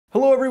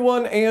Hello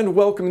everyone and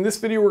welcome. In this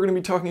video we're going to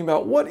be talking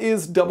about what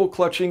is double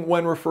clutching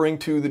when referring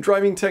to the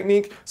driving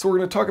technique. So we're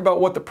going to talk about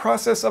what the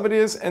process of it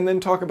is and then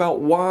talk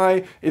about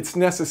why it's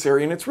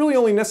necessary. And it's really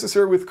only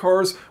necessary with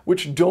cars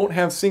which don't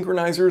have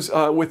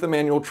synchronizers with a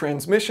manual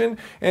transmission.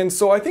 And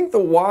so I think the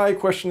why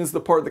question is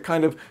the part that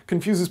kind of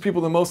confuses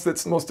people the most,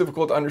 that's the most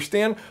difficult to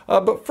understand.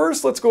 But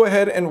first let's go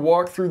ahead and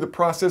walk through the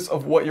process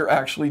of what you're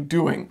actually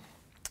doing.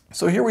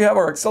 So here we have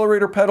our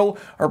accelerator pedal,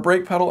 our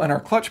brake pedal, and our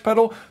clutch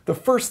pedal. The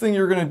first thing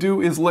you're going to do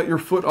is let your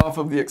foot off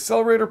of the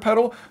accelerator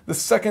pedal. The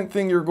second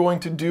thing you're going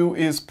to do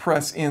is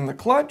press in the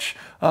clutch.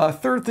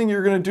 Third thing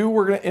you're going to do,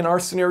 we're going to, in our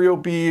scenario,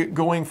 be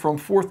going from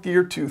fourth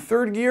gear to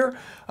third gear.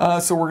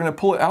 So we're going to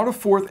pull it out of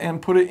fourth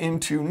and put it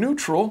into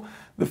neutral.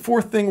 The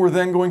fourth thing we're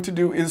then going to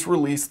do is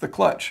release the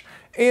clutch.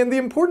 And the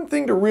important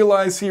thing to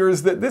realize here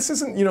is that this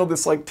isn't,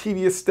 this like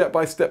tedious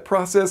step-by-step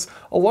process.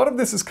 A lot of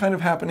this is kind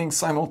of happening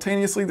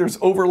simultaneously. There's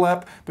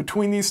overlap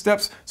between these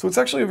steps, so it's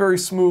actually a very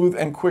smooth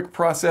and quick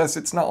process.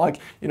 It's not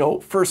like,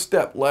 first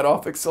step, let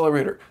off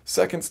accelerator,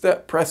 second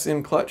step, press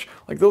in clutch.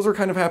 Like those are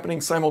kind of happening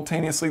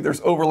simultaneously.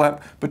 There's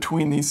overlap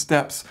between these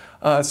steps,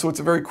 so it's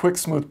a very quick,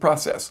 smooth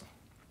process.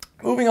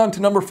 Moving on to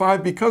number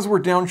 5, because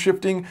we're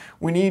downshifting,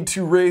 we need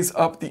to raise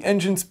up the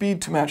engine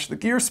speed to match the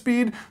gear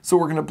speed. So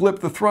we're going to blip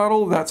the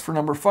throttle, that's for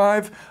number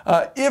 5.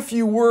 If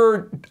you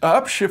were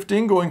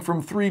upshifting, going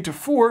from 3 to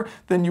 4,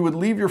 then you would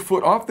leave your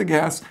foot off the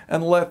gas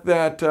and let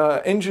that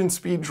engine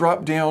speed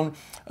drop down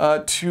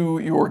to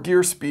your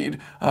gear speed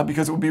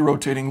because it would be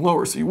rotating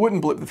lower. So you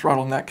wouldn't blip the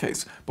throttle in that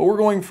case. But we're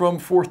going from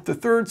 4th to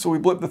 3rd, so we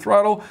blip the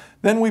throttle,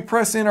 then we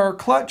press in our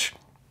clutch,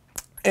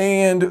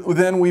 and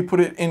then we put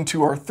it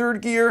into our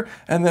third gear,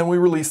 and then we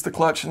release the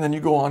clutch, and then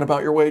you go on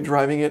about your way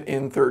driving it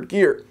in third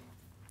gear.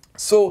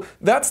 So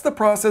that's the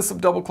process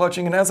of double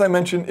clutching, and as I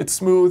mentioned, it's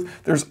smooth,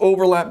 there's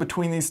overlap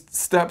between these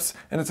steps,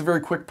 and it's a very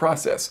quick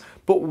process.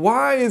 But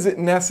why is it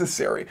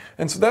necessary?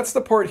 And so that's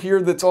the part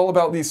here that's all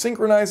about these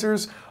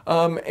synchronizers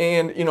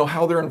and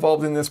how they're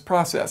involved in this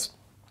process.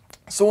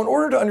 So in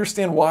order to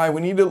understand why,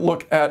 we need to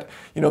look at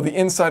the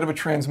inside of a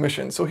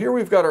transmission. So here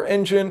we've got our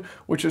engine,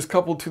 which is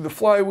coupled to the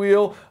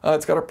flywheel.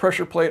 It's got a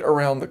pressure plate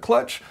around the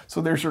clutch.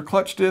 So there's your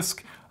clutch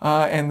disc,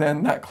 and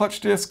then that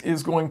clutch disc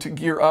is going to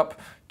gear up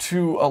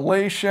to a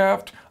lay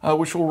shaft,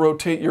 which will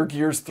rotate your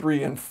gears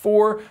 3 and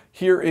 4.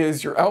 Here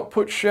is your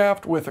output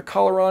shaft with a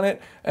collar on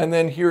it, and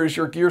then here is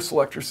your gear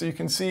selector. So you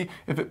can see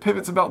if it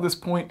pivots about this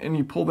point and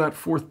you pull that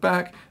fourth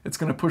back, it's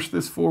going to push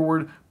this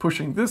forward,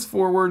 pushing this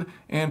forward,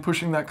 and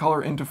pushing that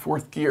collar into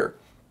fourth gear.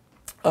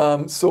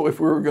 So if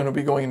we were going to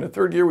be going into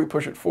third gear, we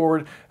push it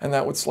forward, and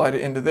that would slide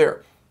it into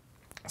there.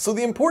 So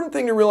the important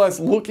thing to realize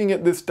looking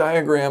at this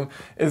diagram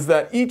is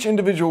that each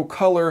individual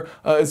color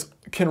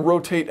can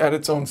rotate at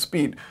its own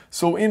speed.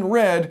 So in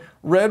red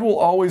will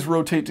always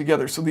rotate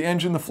together. So the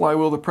engine, the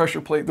flywheel, the pressure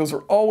plate, those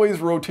are always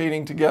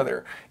rotating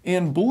together.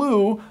 In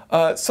blue,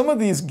 some of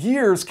these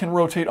gears can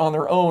rotate on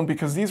their own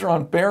because these are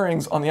on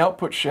bearings on the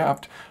output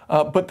shaft,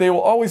 but they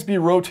will always be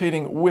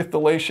rotating with the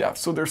lay shaft.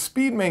 So their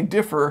speed may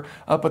differ,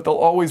 but they'll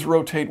always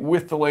rotate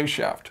with the lay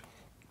shaft.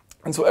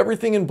 And so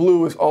everything in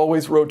blue is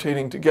always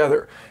rotating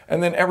together.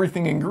 And then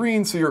everything in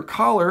green, so your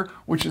collar,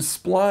 which is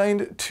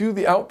splined to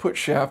the output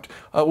shaft,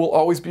 will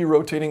always be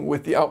rotating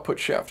with the output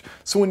shaft.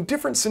 So in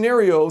different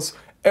scenarios,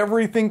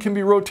 everything can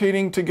be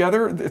rotating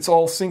together. It's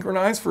all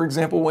synchronized, for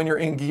example, when you're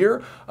in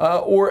gear,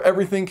 or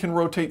everything can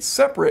rotate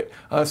separate.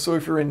 So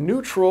if you're in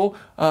neutral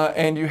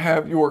and you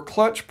have your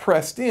clutch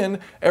pressed in,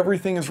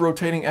 everything is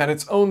rotating at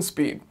its own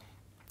speed.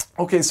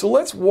 Okay, so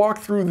let's walk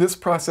through this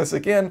process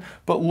again,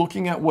 but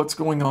looking at what's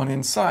going on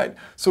inside.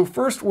 So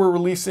first we're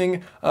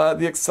releasing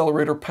the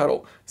accelerator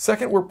pedal.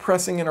 Second, we're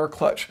pressing in our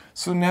clutch.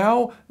 So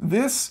now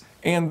this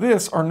and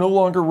this are no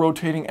longer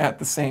rotating at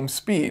the same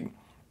speed.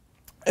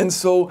 And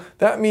so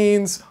that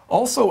means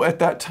also at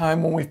that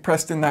time when we've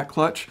pressed in that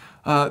clutch,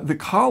 the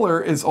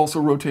collar is also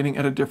rotating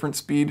at a different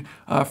speed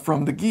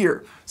from the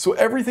gear. So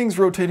everything's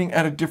rotating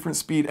at a different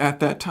speed at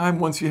that time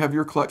once you have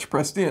your clutch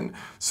pressed in.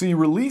 So you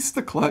release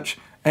the clutch,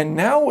 and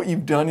now what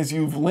you've done is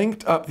you've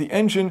linked up the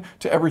engine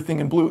to everything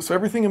in blue. So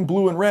everything in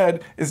blue and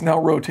red is now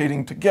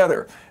rotating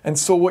together. And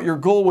so what your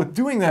goal with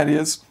doing that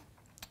is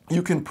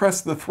you can press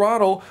the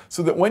throttle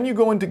so that when you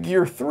go into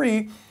gear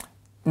 3,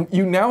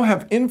 you now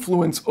have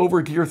influence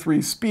over gear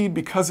 3's speed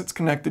because it's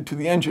connected to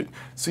the engine.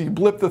 So you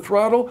blip the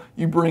throttle,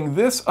 you bring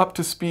this up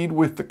to speed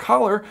with the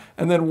collar,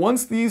 and then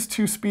once these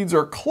two speeds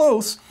are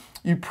close,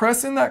 you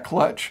press in that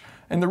clutch.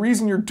 And the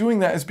reason you're doing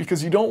that is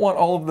because you don't want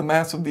all of the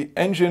mass of the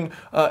engine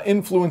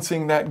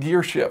influencing that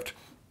gear shift.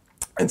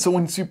 And so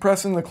once you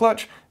press in the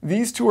clutch,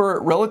 these two are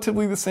at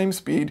relatively the same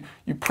speed.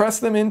 You press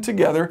them in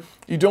together.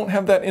 You don't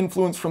have that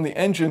influence from the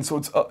engine, so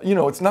it's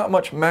it's not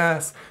much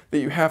mass that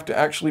you have to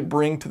actually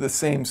bring to the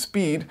same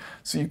speed.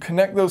 So you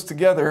connect those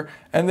together,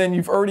 and then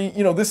you've already,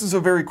 this is a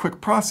very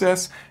quick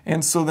process,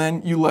 and so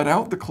then you let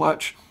out the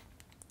clutch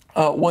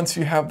once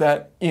you have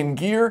that in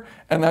gear,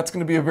 and that's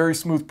going to be a very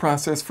smooth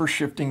process for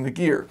shifting the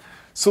gear.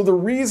 So the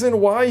reason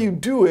why you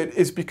do it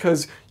is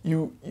because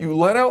you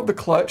let out the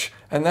clutch,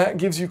 and that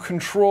gives you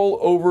control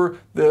over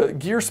the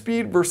gear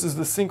speed versus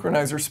the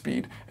synchronizer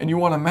speed. And you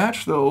want to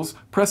match those,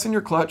 press in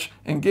your clutch,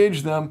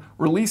 engage them,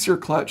 release your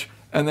clutch,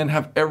 and then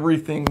have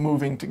everything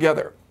moving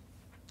together.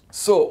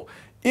 So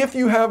if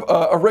you have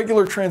a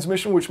regular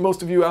transmission, which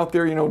most of you out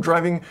there,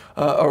 driving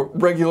a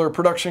regular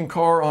production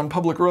car on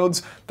public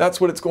roads,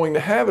 that's what it's going to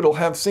have. It'll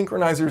have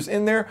synchronizers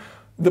in there.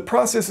 The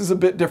process is a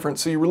bit different.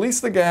 So you release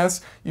the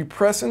gas, you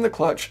press in the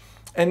clutch,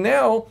 and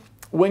now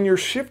when you're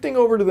shifting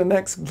over to the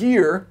next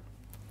gear,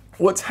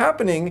 what's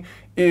happening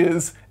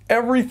is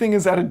everything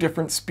is at a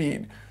different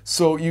speed.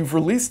 So you've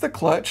released the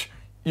clutch,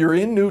 you're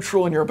in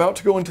neutral, and you're about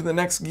to go into the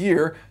next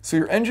gear. So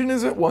your engine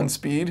is at one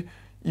speed,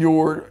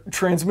 your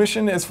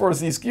transmission, as far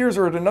as these gears,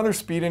 are at another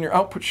speed, and your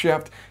output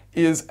shaft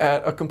is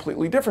at a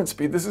completely different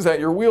speed. This is at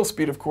your wheel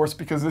speed, of course,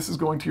 because this is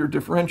going to your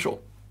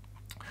differential.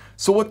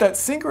 So what that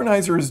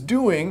synchronizer is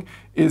doing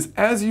is,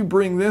 as you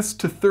bring this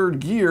to third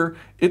gear,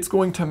 it's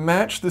going to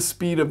match the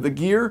speed of the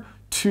gear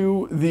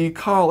to the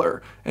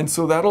collar. And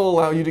so that'll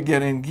allow you to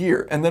get in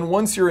gear. And then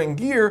once you're in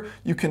gear,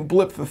 you can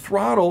blip the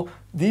throttle.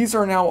 These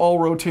are now all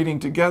rotating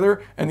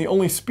together, and the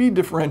only speed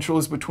differential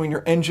is between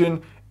your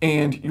engine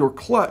and your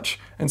clutch.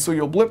 And so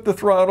you'll blip the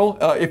throttle.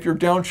 If you're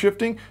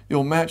downshifting,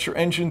 you'll match your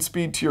engine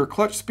speed to your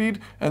clutch speed,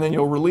 and then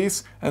you'll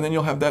release, and then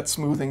you'll have that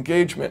smooth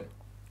engagement.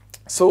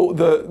 So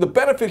the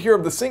benefit here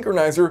of the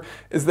synchronizer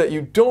is that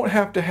you don't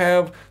have to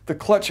have the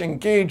clutch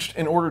engaged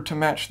in order to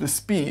match the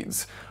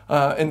speeds.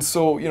 And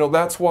so,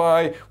 that's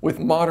why with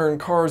modern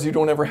cars you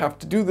don't ever have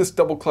to do this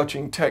double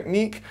clutching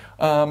technique,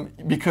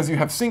 because you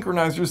have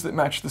synchronizers that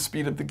match the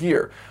speed of the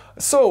gear.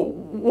 So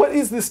what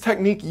is this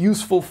technique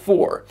useful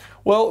for?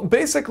 Well,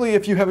 basically,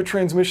 if you have a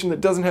transmission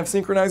that doesn't have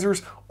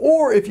synchronizers,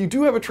 or if you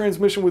do have a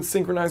transmission with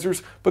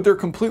synchronizers but they're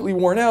completely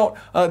worn out,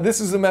 this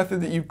is a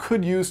method that you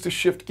could use to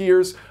shift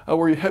gears,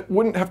 where you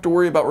wouldn't have to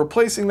worry about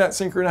replacing that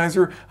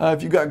synchronizer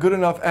if you got good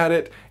enough at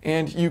it,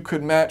 and you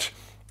could match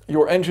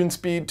your engine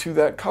speed to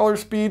that collar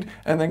speed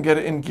and then get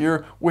it in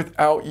gear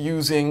without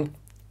using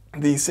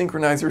the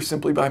synchronizer,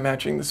 simply by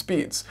matching the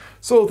speeds.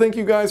 So thank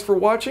you guys for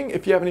watching.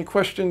 If you have any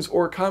questions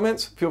or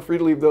comments, feel free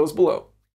to leave those below.